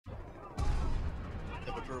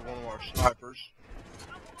after one of our snipers.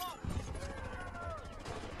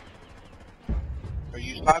 Are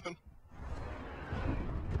you sniping?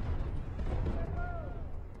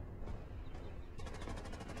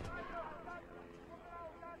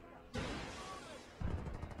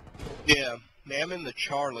 Yeah, I'm in the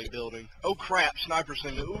Charlie building. Oh crap, sniper's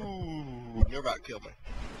in the... Ooh, you're about to kill me.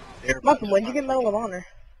 Muffin, when'd you get Medal of Honor?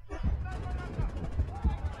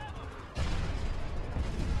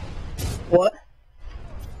 What?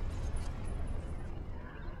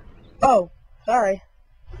 Oh, sorry.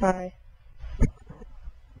 Hi.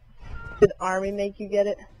 Did Army make you get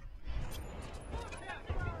it?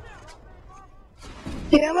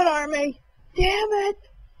 Damn it, Army! Damn it!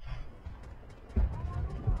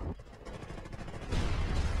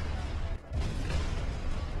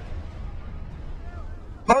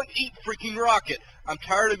 Don't eat freaking rocket! I'm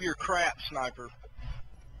tired of your crap, sniper.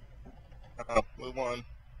 We won.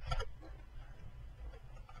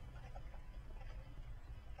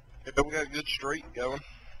 Yeah, we got a good streak going.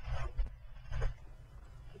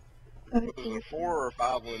 Was it a 4 or a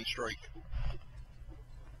 5 win streak?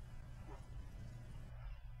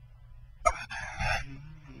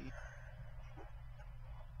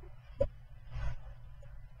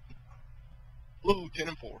 Blue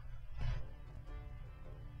 10-4.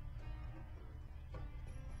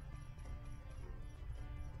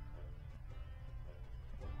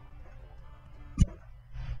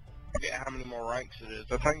 How many more ranks it is.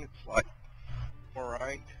 I think it's like more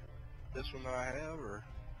ranked this one that I have, or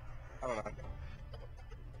I don't know.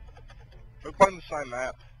 We're playing the same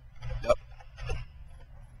map. Yep.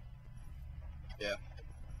 Yeah.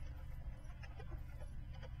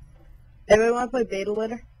 Everybody want to play beta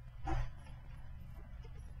later?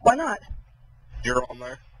 Why not? You're on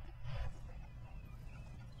there.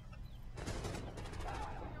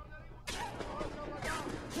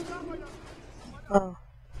 Oh.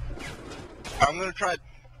 I'm gonna try.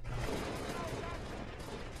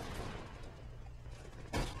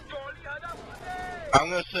 I'm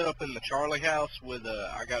gonna sit up in the Charlie house with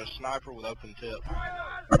I got a sniper with open tip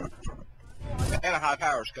and a high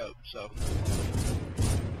power scope. So.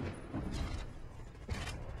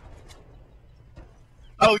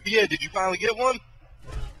 Oh yeah, did you finally get one?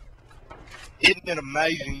 Isn't it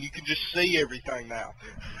amazing? You can just see everything now.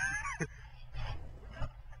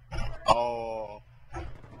 Oh.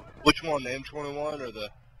 Which one, the M21 or the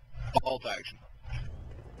bolt action?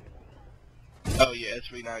 Oh yeah,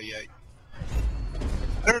 SV98.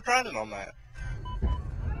 Never tried it on that.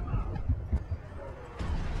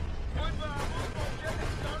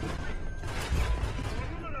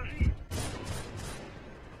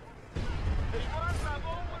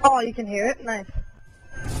 Oh, you can hear it? Nice.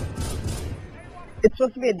 It's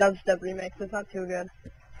supposed to be a dubstep remix, it's not too good.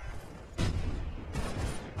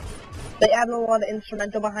 They added a lot of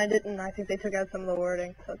instrumental behind it, and I think they took out some of the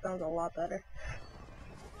wording, so it sounds a lot better.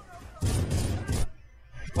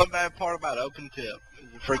 One bad part about open tip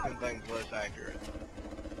is the freaking thing's less accurate.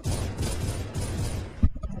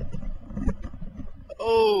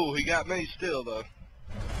 Oh, he got me still, though.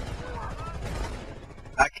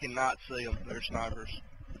 I cannot see them. They're snipers.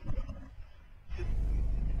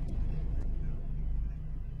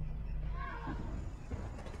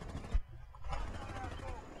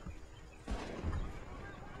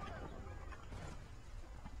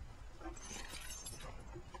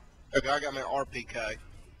 Okay, I got my RPK.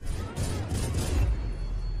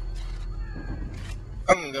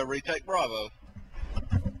 I'm gonna go retake Bravo.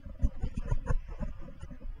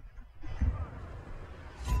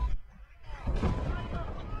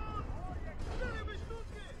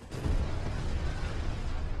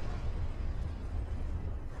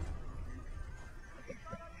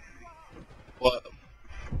 What?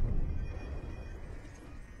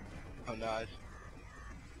 Oh, nice.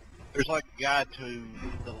 There's like a guy to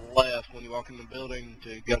the left when you walk in the building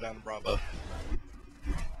to go down to Bravo.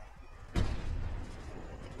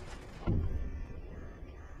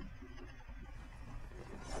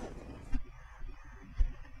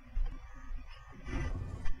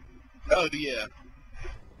 Oh yeah.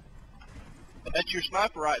 That's your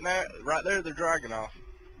sniper right now. Right there, they're dragging off.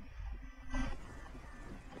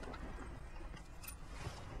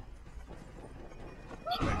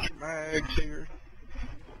 Switch mags here.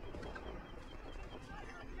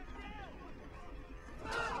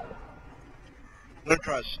 I'm gonna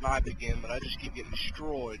try to snipe again, but I just keep getting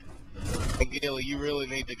destroyed. And Gilly, you really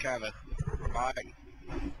need to kind of fight.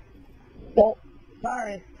 Well,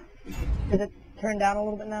 sorry. Is it turned down a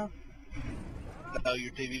little bit now? No,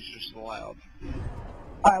 your TV's just loud.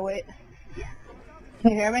 Alright, wait.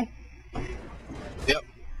 Can you hear me? Yep.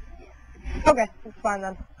 Okay, that's fine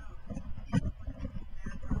then.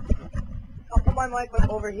 my mic like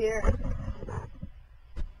over here. Can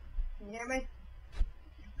you hear me?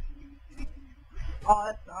 Oh,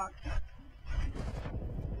 that sucks.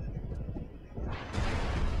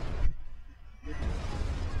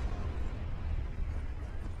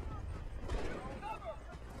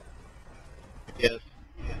 Yes.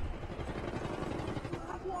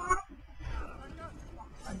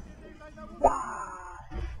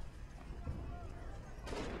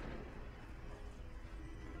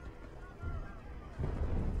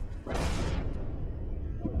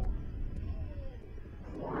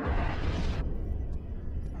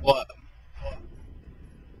 What?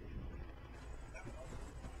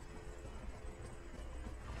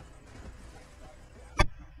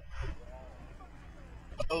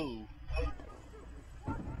 Oh.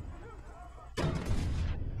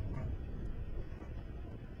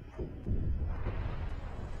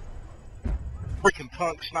 Freaking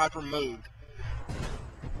punk sniper moved.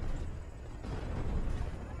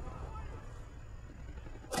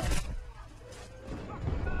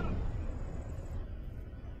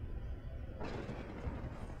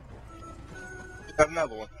 Got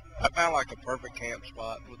another one. I found like a perfect camp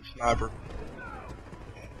spot with a sniper.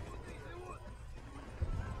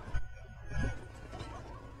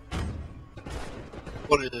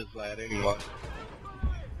 What is that anyway?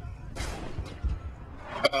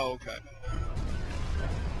 Oh, okay.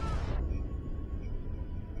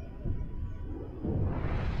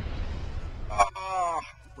 Ah,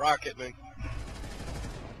 rocket me.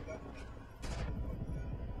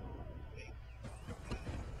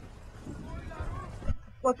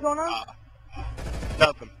 What's going on?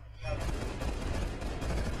 Nothing.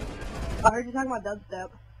 I heard you talking about dubstep.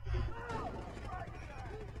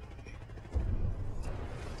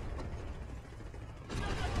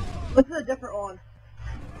 This is a different one.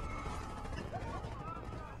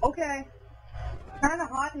 Okay. Kinda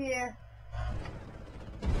hot here.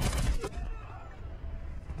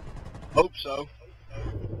 Hope so.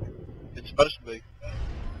 It's supposed to be.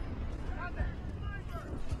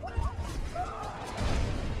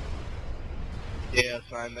 Yeah,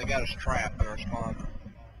 son, they got us trapped in our spawn.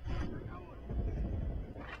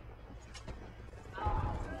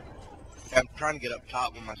 I'm trying to get up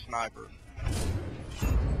top with my sniper.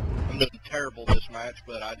 I'm doing terrible this match,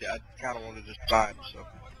 but I kind of want to just snipe, so.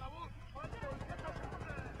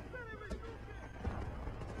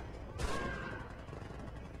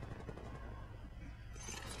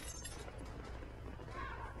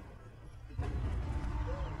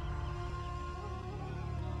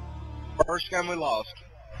 First game we lost.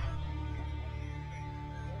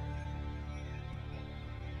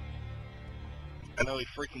 I know he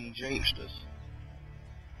freaking jinxed us.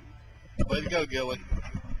 Way to go, Gilly.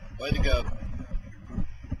 Way to go.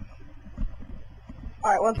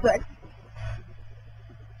 Alright, 1 sec.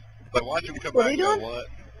 But watch him come What back are you and doing? go,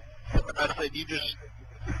 what? I said, you just...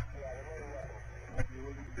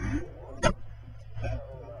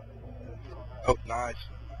 Oh, nice.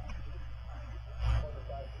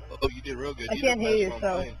 Oh, you did real good. I You can't did hear the you, best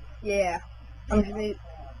so one thing. yeah. I'm just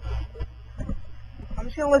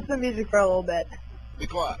gonna listen to music for a little bit. Be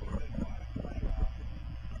quiet.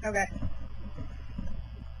 Okay.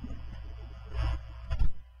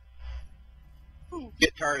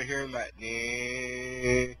 Get tired of hearing that.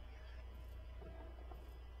 It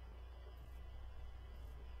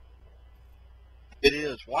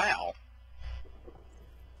is. Wow.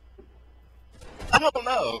 I don't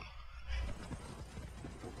know.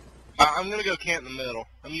 I'm going to go camp in the middle.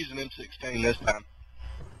 I'm using M16 this time.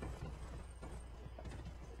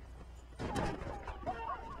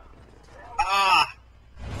 Ah!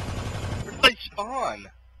 Where'd they spawn?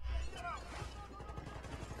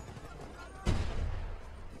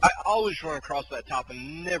 I always run across that top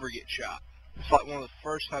and never get shot. It's like one of the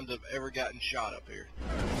first times I've ever gotten shot up here.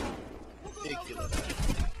 Ridiculous.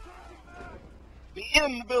 Be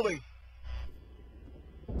in the building.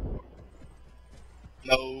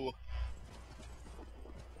 No.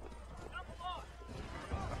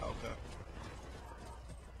 Okay.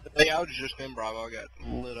 Hey, I was just in Bravo. I got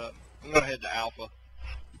lit up. I'm gonna head to Alpha.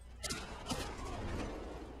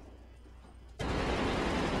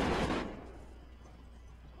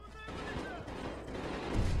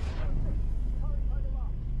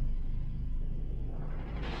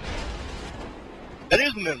 That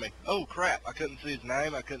is an enemy. Oh crap! I couldn't see his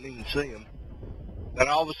name. I couldn't even see him. Then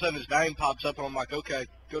all of a sudden his name pops up and I'm like, okay,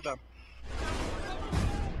 go time.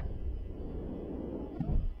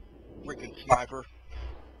 Freaking sniper.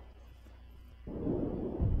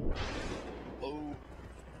 Oh.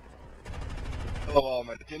 Hello all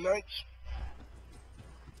my teammates.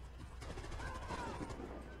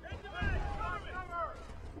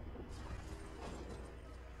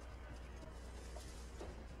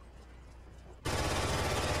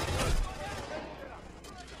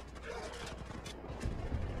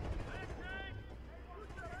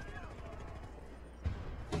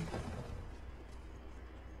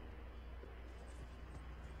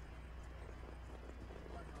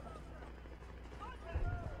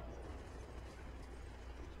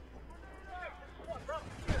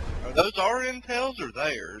 Those are intels or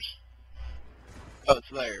theirs? Oh, it's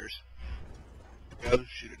theirs. Go,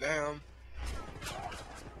 shoot it down.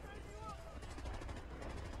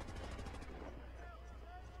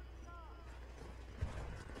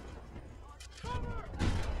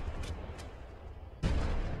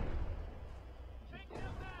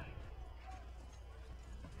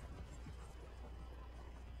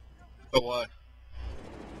 Oh, what?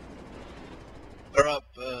 They're up,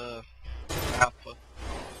 Alpha.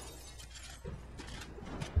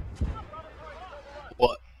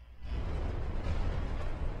 What?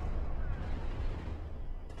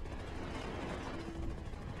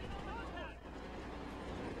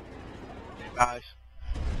 Nice.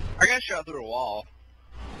 I got shot through a wall.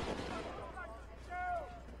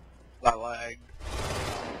 I lagged.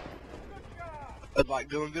 It's like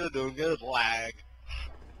doing good, lag.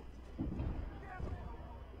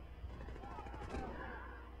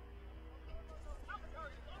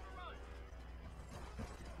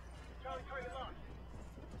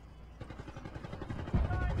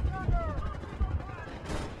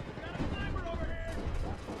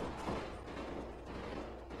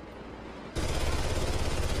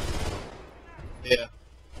 Yeah.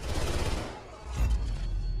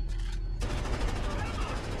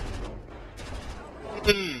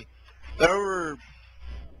 There were...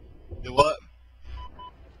 Do what?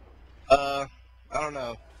 I don't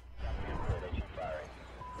know.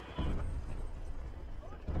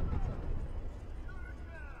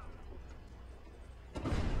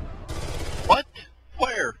 What?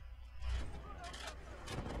 Where?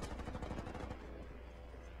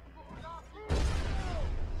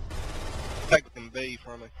 Taking B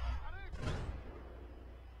from me.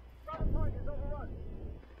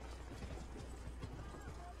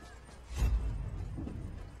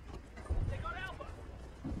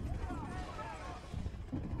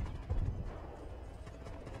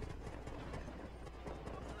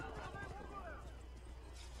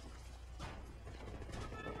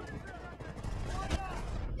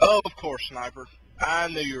 Oh, of course, Sniper. I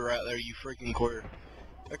knew you were out there, you freaking queer.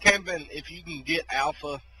 There can't been, if you can get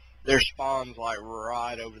Alpha, their spawn's like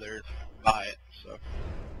right over there by it, so.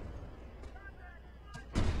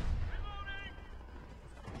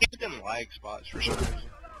 Get them lag spots for some reason.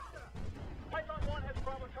 Python 1 has a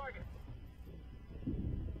problem target.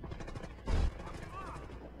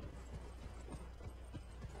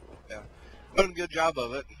 Yeah. Doing a good job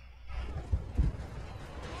of it.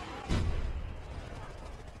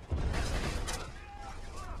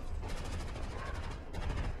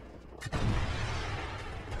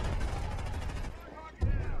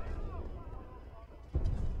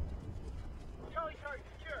 Charlie target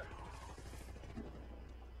secure.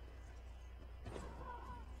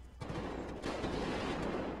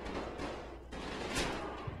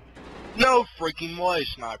 No freaking way,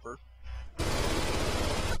 Sniper.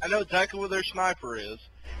 I know exactly where their sniper is,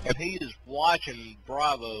 and he is watching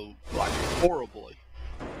Bravo like horribly.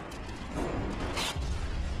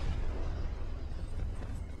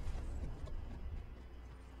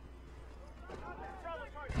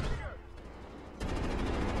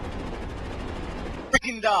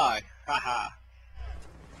 Freaking die! Haha.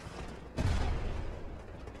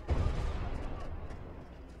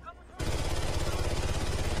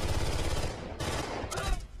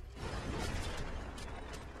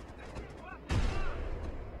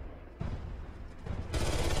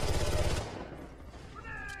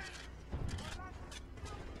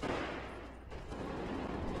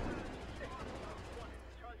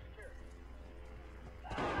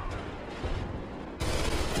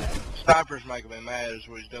 Sniper's making me mad is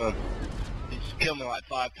what he's doing. He's killed me like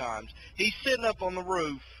 5 times. He's sitting up on the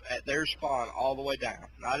roof at their spawn all the way down.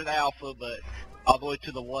 Not at Alpha, but all the way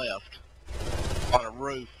to the left on a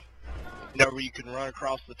roof. You know where you can run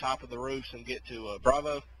across the top of the roofs and get to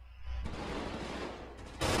Bravo?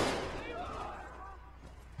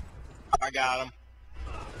 I got him.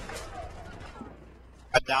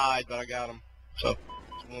 I died, but I got him. So,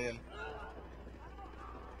 it's a win.